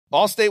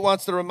Allstate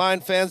wants to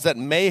remind fans that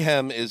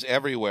mayhem is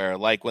everywhere,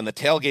 like when the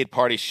tailgate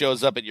party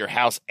shows up at your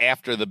house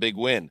after the big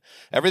win.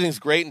 Everything's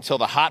great until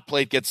the hot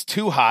plate gets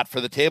too hot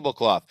for the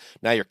tablecloth.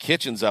 Now your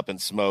kitchen's up in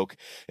smoke.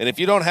 And if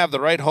you don't have the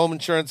right home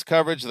insurance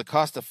coverage, the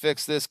cost to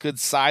fix this could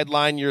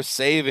sideline your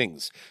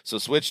savings. So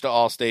switch to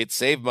Allstate,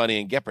 save money,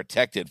 and get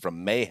protected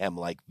from mayhem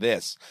like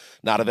this.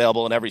 Not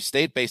available in every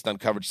state based on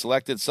coverage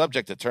selected,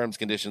 subject to terms,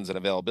 conditions, and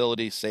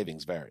availability.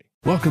 Savings vary.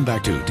 Welcome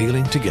back to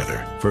Dealing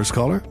Together. First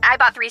caller? I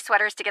bought 3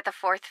 sweaters to get the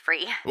 4th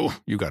free. Oh,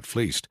 you got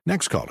fleeced.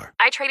 Next caller.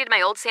 I traded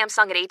my old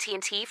Samsung at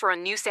AT&T for a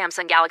new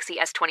Samsung Galaxy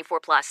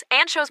S24 Plus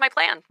and chose my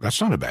plan. That's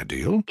not a bad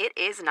deal. It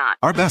is not.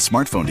 Our best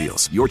smartphone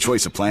deals. Your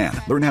choice of plan.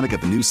 Learn how to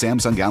get the new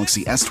Samsung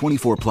Galaxy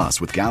S24 Plus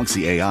with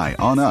Galaxy AI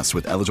on us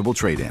with eligible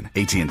trade-in.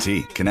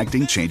 AT&T.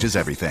 Connecting changes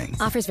everything.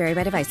 Offers vary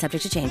by device.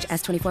 Subject to change.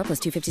 S24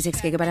 plus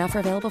 256 gigabyte offer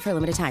available for a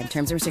limited time.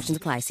 Terms and restrictions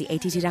apply. See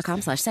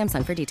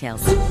att.com/Samsung for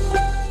details.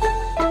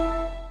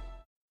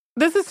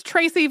 This is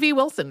Tracy V.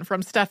 Wilson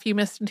from Stuff You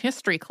Missed in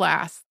History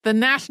class. The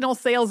national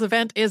sales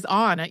event is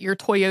on at your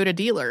Toyota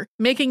dealer,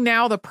 making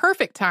now the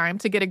perfect time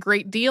to get a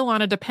great deal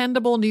on a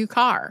dependable new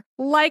car.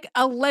 Like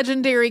a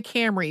legendary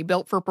Camry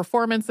built for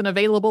performance and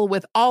available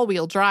with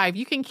all-wheel drive,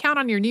 you can count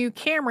on your new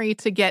Camry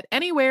to get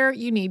anywhere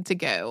you need to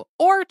go.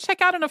 Or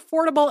check out an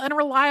affordable and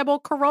reliable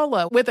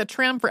Corolla with a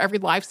trim for every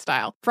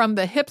lifestyle. From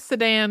the hip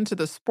sedan to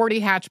the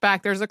sporty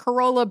hatchback, there's a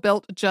Corolla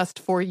built just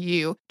for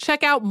you.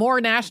 Check out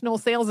more national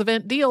sales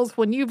event deals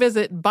when you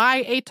visit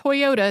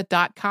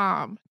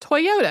buyatoyota.com.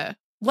 Toyota,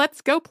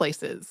 let's go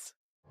places.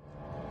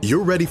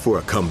 You're ready for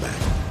a comeback.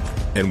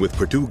 And with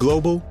Purdue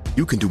Global,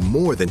 you can do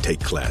more than take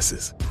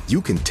classes. You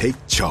can take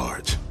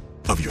charge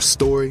of your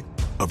story,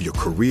 of your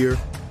career,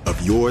 of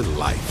your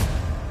life.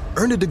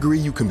 Earn a degree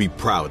you can be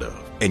proud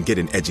of and get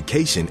an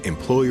education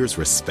employers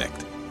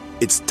respect.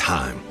 It's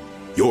time,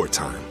 your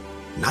time,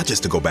 not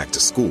just to go back to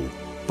school,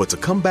 but to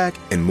come back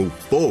and move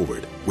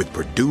forward with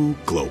Purdue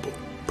Global,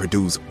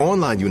 Purdue's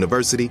online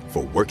university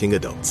for working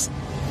adults.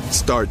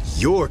 Start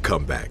your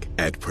comeback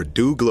at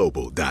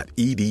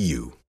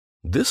purdueglobal.edu.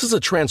 This is a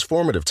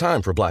transformative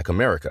time for Black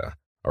America.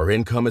 Our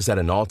income is at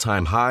an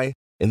all-time high,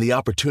 and the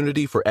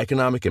opportunity for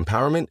economic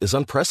empowerment is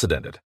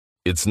unprecedented.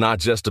 It's not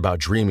just about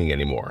dreaming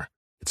anymore.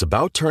 It's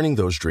about turning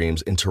those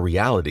dreams into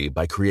reality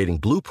by creating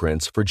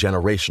blueprints for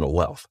generational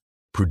wealth.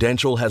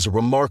 Prudential has a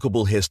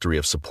remarkable history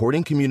of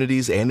supporting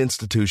communities and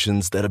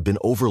institutions that have been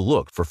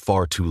overlooked for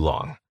far too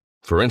long.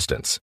 For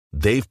instance,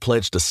 they've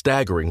pledged a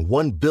staggering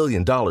 $1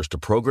 billion to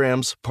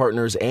programs,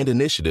 partners, and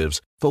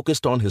initiatives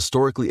focused on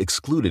historically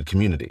excluded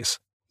communities.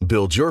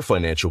 Build your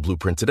financial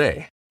blueprint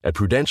today at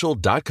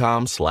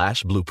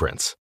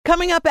prudential.com/blueprints.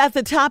 Coming up at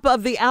the top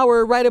of the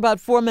hour, right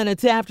about 4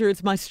 minutes after,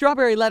 it's my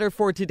strawberry letter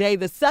for today.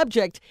 The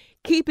subject,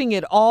 keeping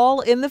it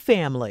all in the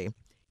family.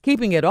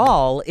 Keeping it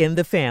all in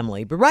the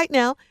family. But right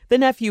now, the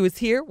nephew is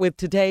here with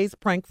today's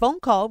prank phone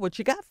call. What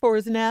you got for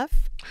us,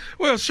 Neff?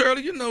 Well,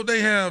 Shirley,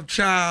 they have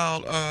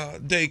child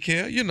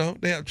daycare.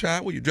 They have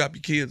child where you drop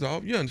your kids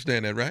off. You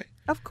understand that, right?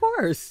 Of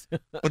course.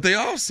 But they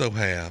also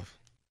have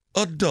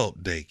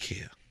adult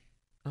daycare.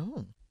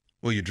 Oh.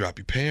 Where you drop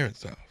your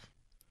parents off.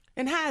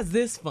 And how is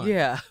this fun?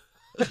 Yeah.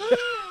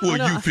 Well,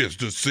 you fist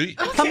to see.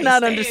 I'm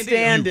not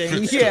understanding.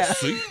 You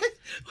fist to see.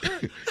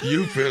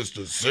 You fist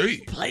to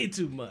see. Play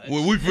too much.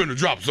 Well, we finna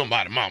drop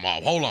somebody mama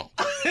off. Hold on.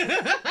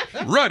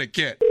 Run it,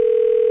 cat.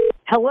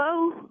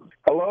 Hello?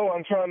 Hello,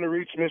 I'm trying to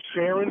reach Miss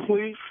Sharon,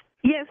 please.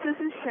 Yes, this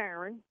is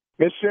Sharon.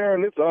 Miss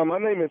Sharon, my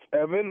name is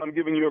Evan. I'm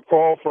giving you a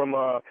call from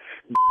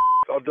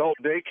adult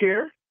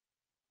daycare.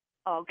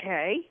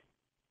 Okay.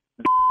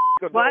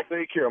 Adult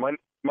daycare.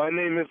 My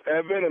name is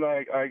Evan, and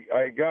I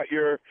got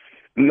your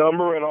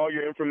number and all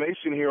your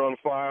information here on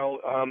file.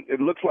 It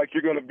looks like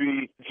you're going to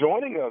be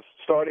joining us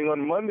starting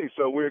on Monday,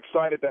 so we're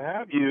excited to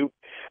have you.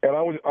 And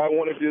I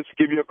wanted to just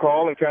give you a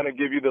call and kind of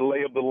give you the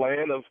lay of the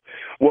land of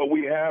what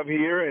we have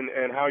here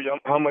and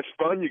how much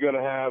fun you're going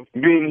to have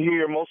being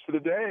here most of the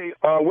day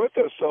with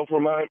us. So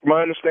from my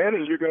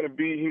understanding, you're going to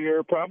be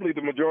here probably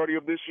the majority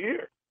of this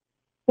year.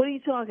 What are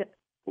you talking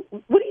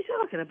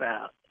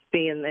about?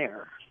 Being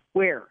there?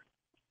 Where?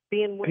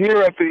 Being where?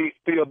 Here at the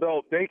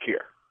adult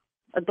daycare.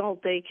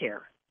 Adult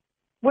daycare.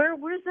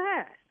 Where's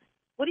that?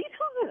 What are you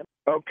talking about?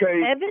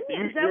 Okay. Evan?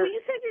 Is that what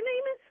you said your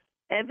name is?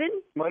 Evan?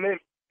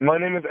 My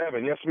name is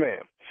Evan, yes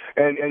ma'am.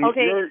 And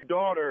okay. Your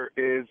daughter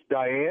is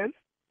Diane?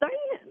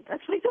 Diane,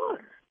 that's my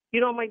daughter.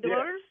 You know my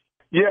daughter?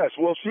 Yes,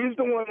 well, she's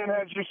the one that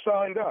has you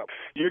signed up.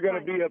 You're going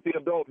to be at the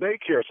adult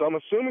daycare, so I'm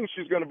assuming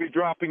she's going to be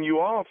dropping you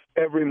off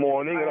every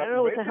morning. I don't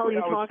know what the hell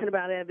you're talking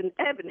about, Evan.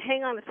 Evan,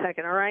 hang on a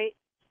second, all right?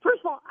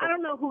 First of all, I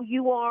don't know who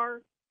you are.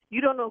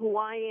 You don't know who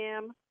I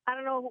am. I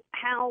don't know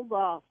how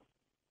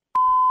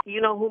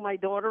you know who my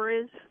daughter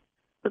is.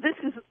 But this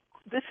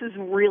is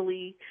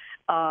really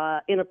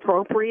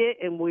inappropriate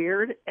and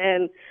weird.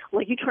 And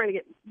like you're trying to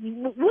get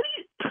what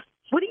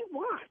do you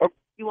want?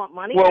 You want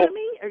money from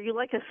me? Are you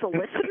like a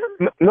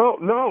solicitor? No,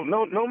 ma'am.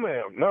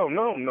 No,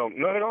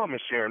 not at all,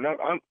 Miss Sharon.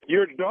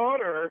 Your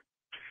daughter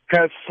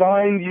has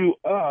signed you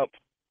up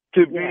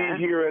to be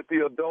here at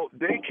the adult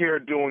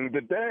daycare during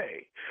the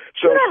day.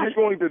 So she's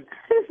going to.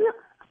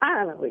 I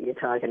don't know what you're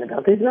talking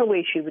about. There's no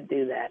way she would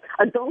do that.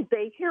 Adult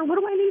daycare? What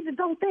do I need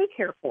adult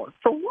daycare for?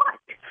 For what?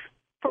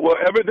 Well,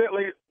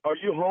 evidently, are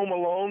you home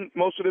alone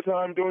most of the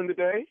time during the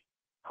day?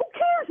 Who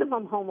cares if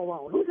I'm home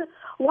alone?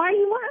 Why are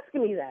you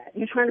asking me that?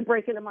 You trying to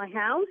break into my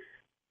house?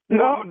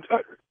 No.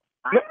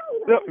 I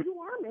don't know who you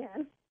are,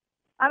 man.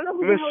 I don't know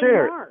who the hell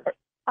Sharon, you are.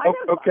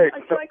 Okay.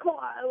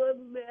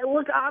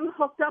 Look, I'm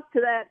hooked up to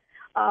that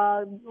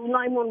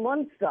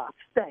 911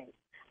 thing.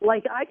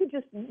 Like, I could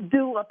just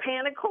do a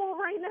panic call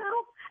right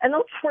now, and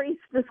they'll trace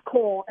this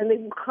call, and they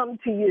will come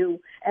to you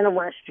and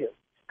arrest you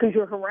because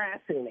you're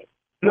harassing me.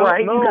 No,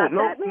 right?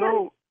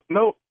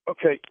 no.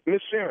 Okay,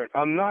 Miss Sharon,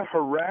 I'm not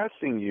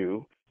harassing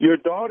you. Your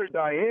daughter,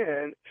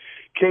 Diane,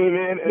 came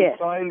in and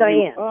signed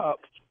you up.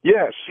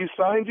 Yes, she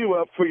signed you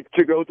up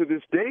to go to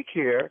this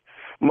daycare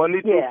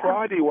Monday through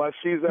Friday while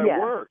she's at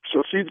work.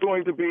 So she's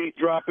going to be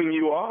dropping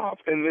you off,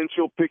 and then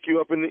she'll pick you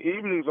up in the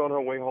evenings on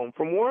her way home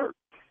from work.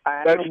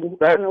 I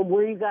don't know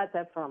where you got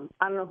that from.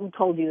 I don't know who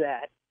told you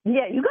that.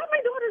 Yeah, you got my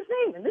daughter's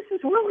name, and this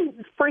is really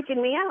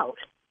freaking me out,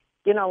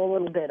 a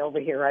little bit over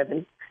here,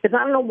 Ivan. Because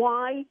I don't know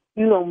why.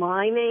 You know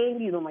my name.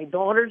 You know my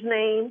daughter's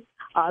name.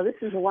 This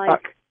is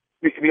like...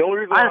 The only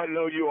reason I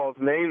know you all's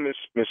name,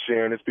 Miss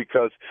Sharon, is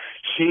because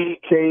she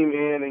came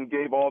in and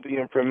gave all the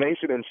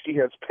information, and she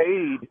has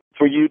paid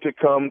for you to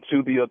come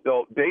to the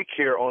adult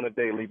daycare on a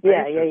daily basis.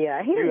 Yeah.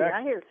 I hear you. Hey,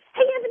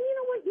 Evan, you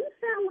know what? You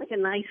sound like a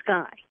nice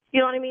guy. You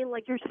know what I mean?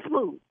 Like, you're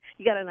smooth.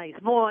 You got a nice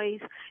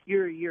voice.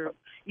 You're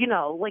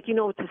like you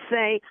know what to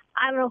say.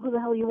 I don't know who the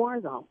hell you are,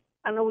 though.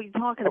 I don't know what you're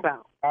talking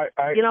about.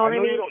 You know what I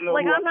mean?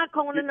 Like, I'm not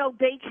going to no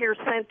daycare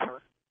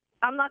center.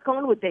 I'm not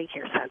going to a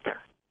daycare center.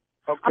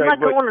 Okay, I'm not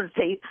going to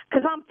say,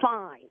 because I'm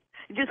fine.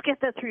 Just get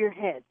that through your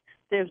head.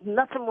 There's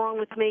nothing wrong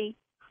with me.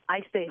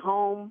 I stay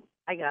home.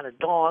 I got a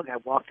dog. I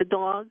walk the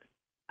dog.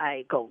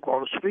 I go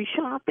grocery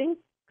shopping.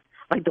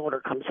 My daughter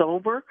comes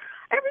over.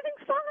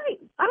 Everything's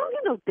fine. I don't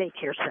need no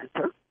daycare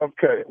center.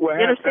 Okay. Well,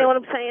 you understand what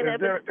I'm saying,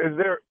 Evan?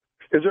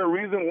 Is there a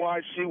reason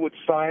why she would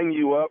sign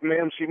you up,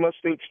 ma'am? She must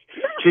think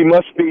she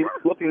must be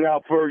looking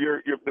out for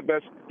the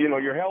best,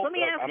 your health. Let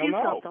me ask you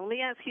something. Let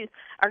me ask you,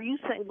 are you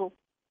single?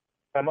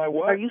 Am I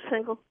what? Are you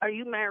single? Are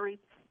you married?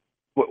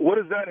 What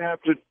does that have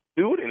to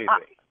do with anything?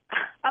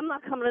 I'm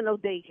not coming to no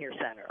daycare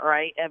center, all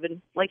right, Evan?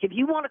 Like, if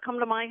you want to come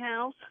to my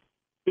house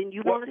and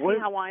you want to see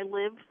how I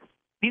live,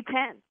 you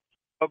can.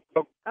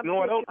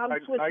 No, I don't. I'm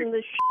switching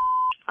this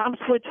I'm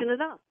switching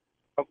it up.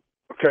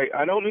 Okay,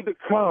 I don't need to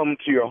come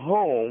to your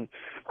home.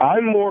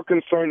 I'm more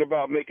concerned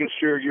about making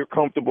sure you're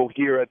comfortable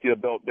here at the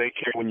adult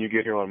daycare when you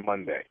get here on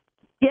Monday.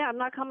 Yeah, I'm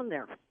not coming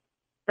there.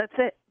 That's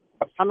it.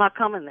 I'm not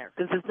coming there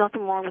because there's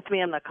nothing wrong with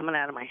me. I'm not coming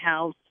out of my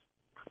house.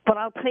 But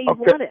I'll tell you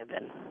what,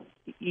 Evan,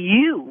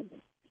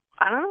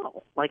 I don't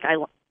know. Like,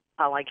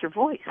 I like your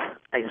voice.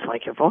 I just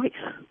like your voice.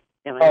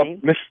 You know what I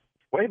mean?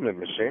 Wait a minute,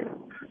 Miss Sharon.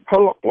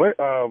 How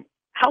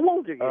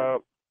old are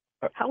you?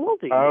 How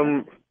old are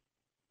you?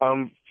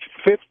 I'm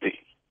 50.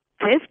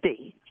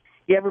 50?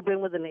 You ever been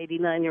with an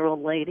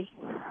 89-year-old lady?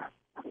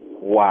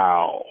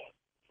 Wow.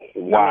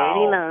 I'm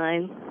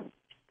 89,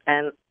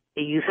 and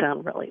you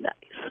sound really nice.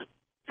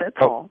 That's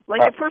all.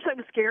 Like, at first I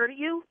was scared of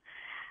you.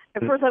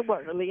 At first I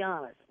was, to be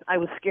honest. I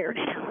was scared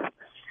of you.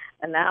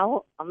 And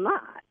now I'm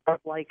not.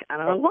 Like, I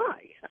don't know why.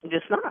 I'm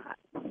just not.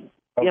 You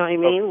know what I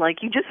mean?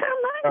 Like, you just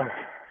sound nice.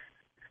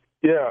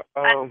 Yeah.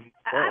 I don't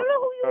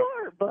know who you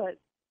are, but...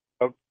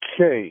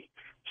 Okay.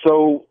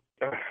 So,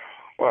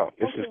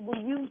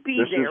 will you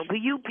be there? Will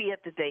you be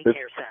at the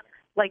daycare center?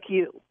 Like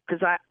you?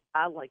 Because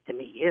I like to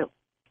meet you.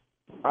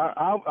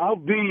 I'll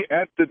be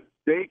at the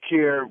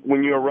daycare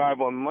when you arrive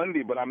on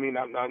Monday, but I mean,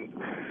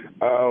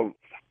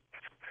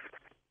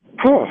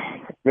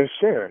 Miss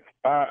Sharon,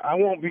 I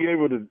won't be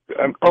able to.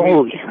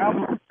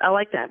 I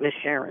like that, Miss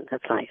Sharon.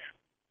 That's nice.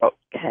 Go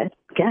ahead.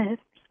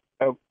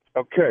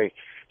 Okay,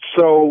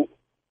 so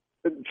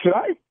should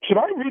I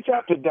reach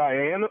out to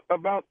Diane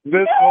about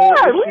this?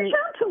 Yeah, reach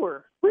out to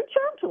her.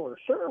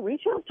 Sure,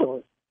 reach out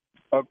to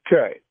her.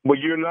 Okay, well,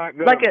 you're not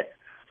gonna.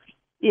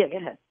 Yeah, go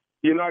ahead.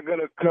 You're not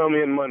gonna come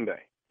in Monday.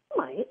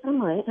 I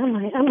might.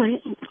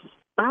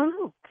 I don't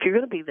know. If you're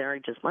gonna be there, I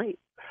just might.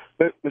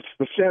 But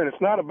Sharon,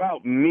 it's not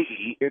about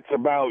me. It's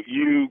about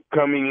you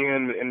coming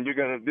in, and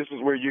this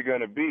is where you're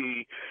gonna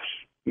be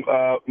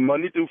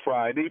Monday through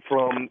Friday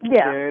from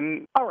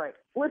 10. All right.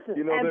 Listen.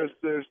 There's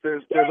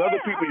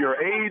other people your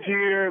age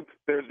here.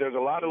 There's a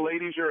lot of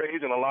ladies your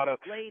age and a lot of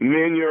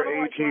men your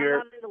age here.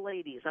 I'm not into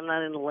ladies. I'm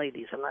not into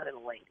ladies.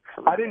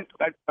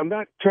 I'm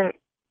not trying.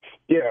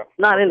 Yeah.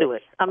 Not into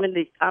it. I'm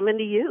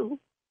into you.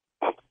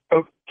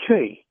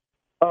 Okay.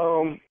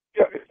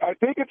 I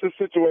think it's a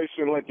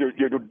situation like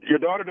your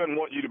daughter doesn't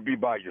want you to be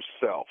by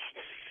yourself.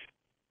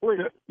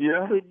 Listen,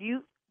 yeah.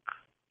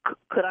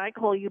 Could I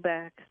call you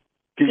back?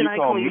 Can I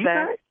call you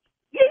back?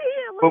 Yeah.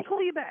 Let me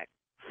call you back.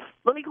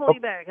 Let me call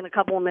you back in a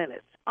couple of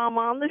minutes. I'm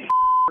on the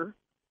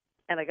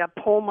and I got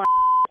to pull my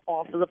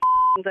off of the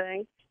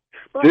thing.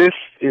 This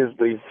is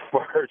the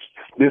first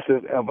this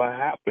has ever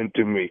happened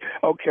to me.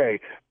 Okay,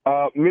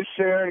 Miss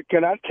Sharon,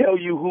 can I tell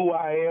you who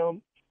I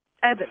am?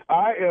 Evan.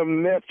 I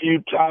am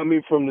nephew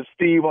Tommy from the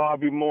Steve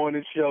Harvey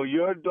Morning Show.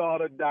 Your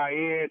daughter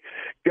Diane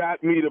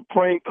got me to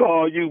prank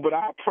call you, but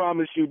I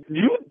promise you,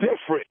 you're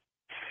different.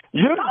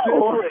 You're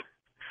different.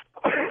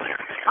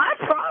 I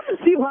promise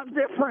you I'm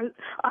different.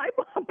 I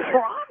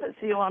promise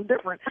you I'm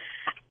different.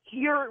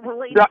 You're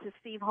related to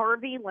Steve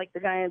Harvey, like the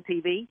guy on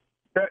TV?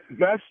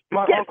 That's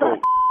my uncle.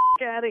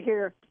 Get the out of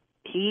here.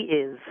 He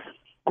is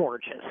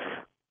gorgeous.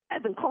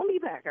 Evan, call me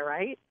back, all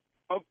right?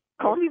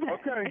 Call me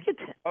back. Okay.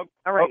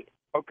 All right.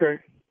 Okay.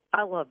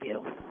 I love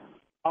you.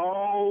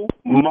 Oh,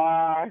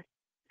 my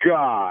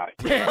God.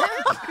 I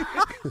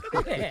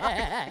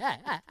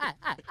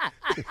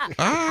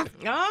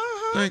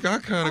think I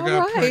kind of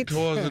got pricked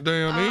towards the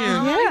damn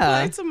end.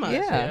 Yeah. Played too much.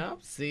 Yeah. Yeah.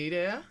 See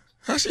there?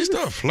 How she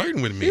started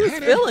flirting with me? He was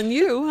feeling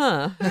you,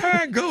 huh?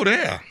 I go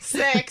there.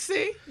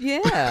 Sexy.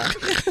 Yeah.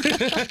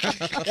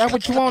 That's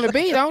what you want to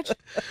be, don't you?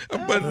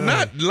 But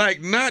not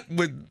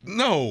with,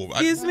 no.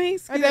 Excuse me?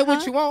 Is that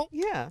what you want?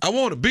 Yeah. I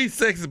want to be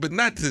sexy, but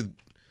not to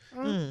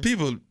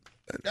people.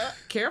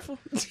 Careful.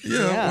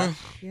 Yeah.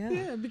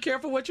 Yeah, be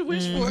careful what you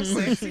wish for.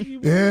 Sexy.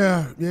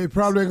 Yeah, you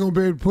probably ain't going to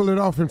be able to pull it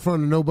off in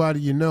front of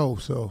nobody you know,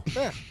 so.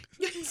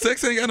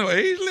 Sex ain't got no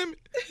age limit.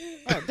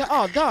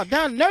 Oh, dog,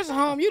 down the nursing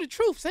home, you the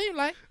truth, seem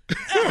like.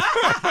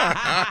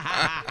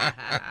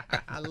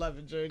 I love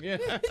it, Junior.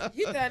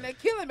 You down there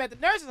killing him at the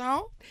nursing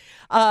home.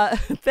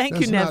 Thank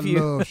you, nephew.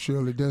 That's not love,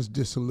 Shirley. That's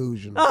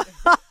disillusionment.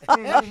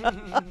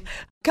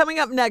 Coming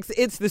up next,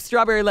 it's the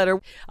Strawberry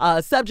Letter.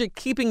 Subject,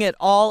 keeping it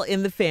all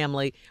in the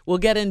family. We'll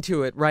get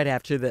into it right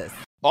after this.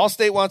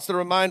 Allstate wants to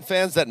remind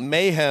fans that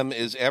mayhem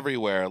is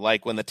everywhere,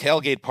 like when the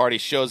tailgate party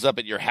shows up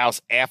at your house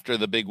after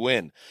the big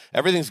win.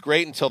 Everything's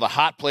great until the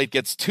hot plate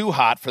gets too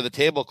hot for the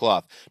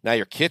tablecloth. Now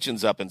your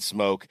kitchen's up in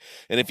smoke.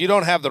 And if you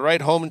don't have the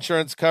right home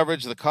insurance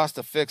coverage, the cost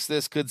to fix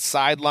this could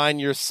sideline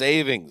your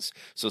savings.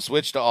 So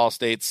switch to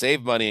Allstate,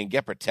 save money, and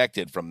get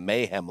protected from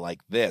mayhem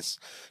like this.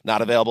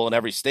 Not available in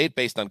every state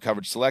based on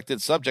coverage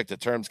selected, subject to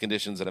terms,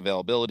 conditions, and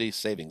availability.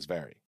 Savings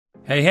vary.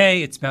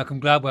 Hey, it's Malcolm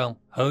Gladwell,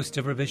 host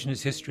of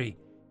Revisionist History.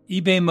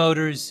 eBay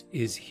Motors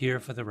is here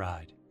for the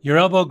ride. Your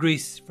elbow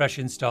grease, fresh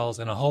installs,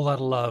 and a whole lot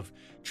of love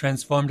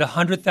transformed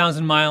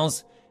 100,000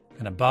 miles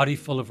and a body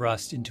full of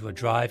rust into a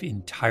drive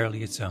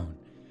entirely its own.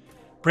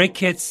 Brake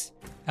kits,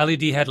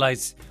 LED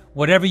headlights,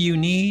 whatever you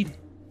need,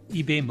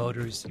 eBay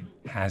Motors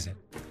has it.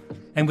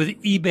 And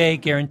with eBay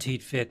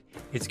Guaranteed Fit,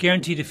 it's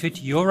guaranteed to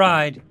fit your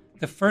ride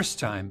the first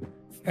time,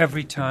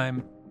 every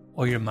time,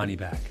 or your money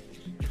back.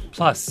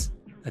 Plus,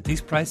 at these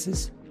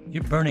prices,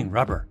 you're burning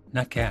rubber,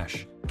 not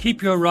cash.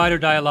 Keep your ride or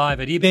die alive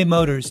at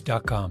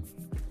ebaymotors.com.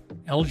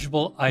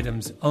 Eligible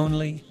items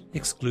only.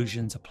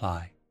 Exclusions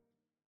apply.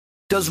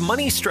 Does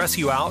money stress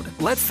you out?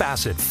 Let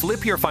Facet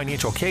flip your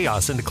financial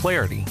chaos into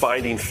clarity.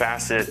 Finding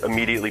Facet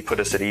immediately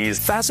put us at ease.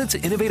 Facet's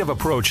innovative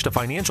approach to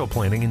financial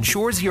planning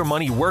ensures your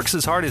money works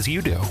as hard as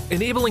you do,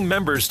 enabling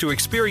members to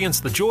experience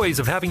the joys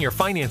of having your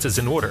finances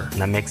in order.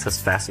 And that makes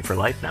us Facet for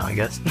life now, I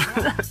guess.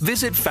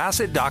 Visit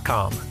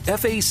Facet.com,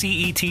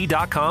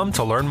 FACET.com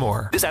to learn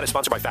more. This ad is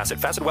sponsored by Facet.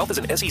 Facet Wealth is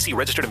an SEC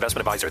registered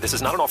investment advisor. This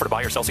is not an offer to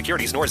buy or sell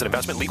securities, nor is it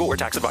investment, legal, or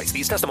tax advice.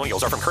 These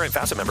testimonials are from current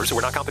Facet members who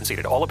are not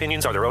compensated. All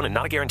opinions are their own and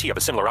not a guarantee of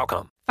a similar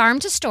outcome. Farm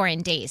to store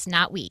in days,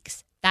 not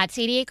weeks. That's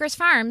 80 Acres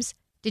Farms.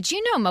 Did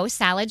you know most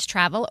salads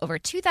travel over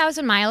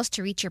 2,000 miles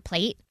to reach your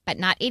plate? But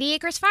not 80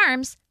 Acres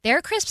Farms.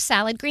 Their crisp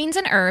salad greens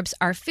and herbs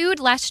are food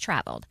less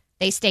traveled.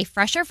 They stay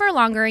fresher for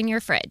longer in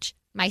your fridge.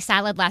 My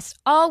salad lasts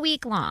all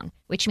week long,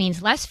 which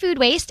means less food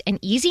waste and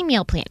easy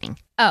meal planning.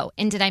 Oh,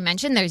 and did I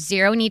mention there's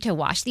zero need to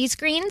wash these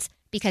greens?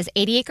 Because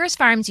 80 Acres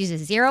Farms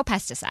uses zero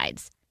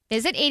pesticides.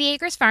 Visit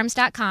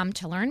 80acresfarms.com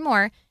to learn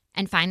more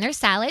and find their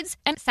salads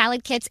and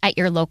salad kits at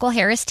your local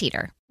Harris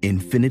Teeter.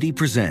 Infiniti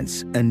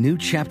presents a new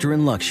chapter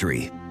in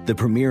luxury, the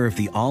premiere of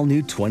the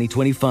all-new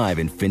 2025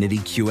 Infiniti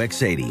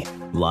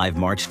QX80, live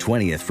March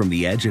 20th from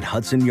the Edge at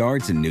Hudson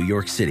Yards in New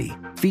York City,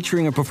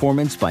 featuring a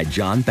performance by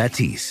John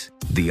Batiste.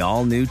 The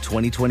all-new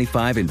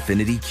 2025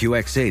 Infiniti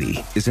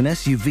QX80 is an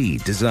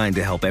SUV designed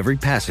to help every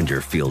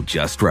passenger feel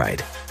just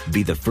right.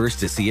 Be the first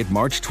to see it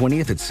March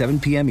 20th at 7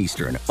 p.m.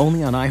 Eastern,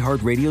 only on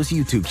iHeartRadio's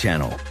YouTube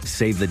channel.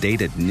 Save the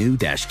date at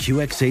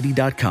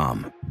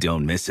new-QX80.com.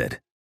 Don't miss it.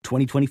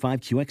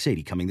 2025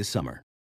 QX80 coming this summer.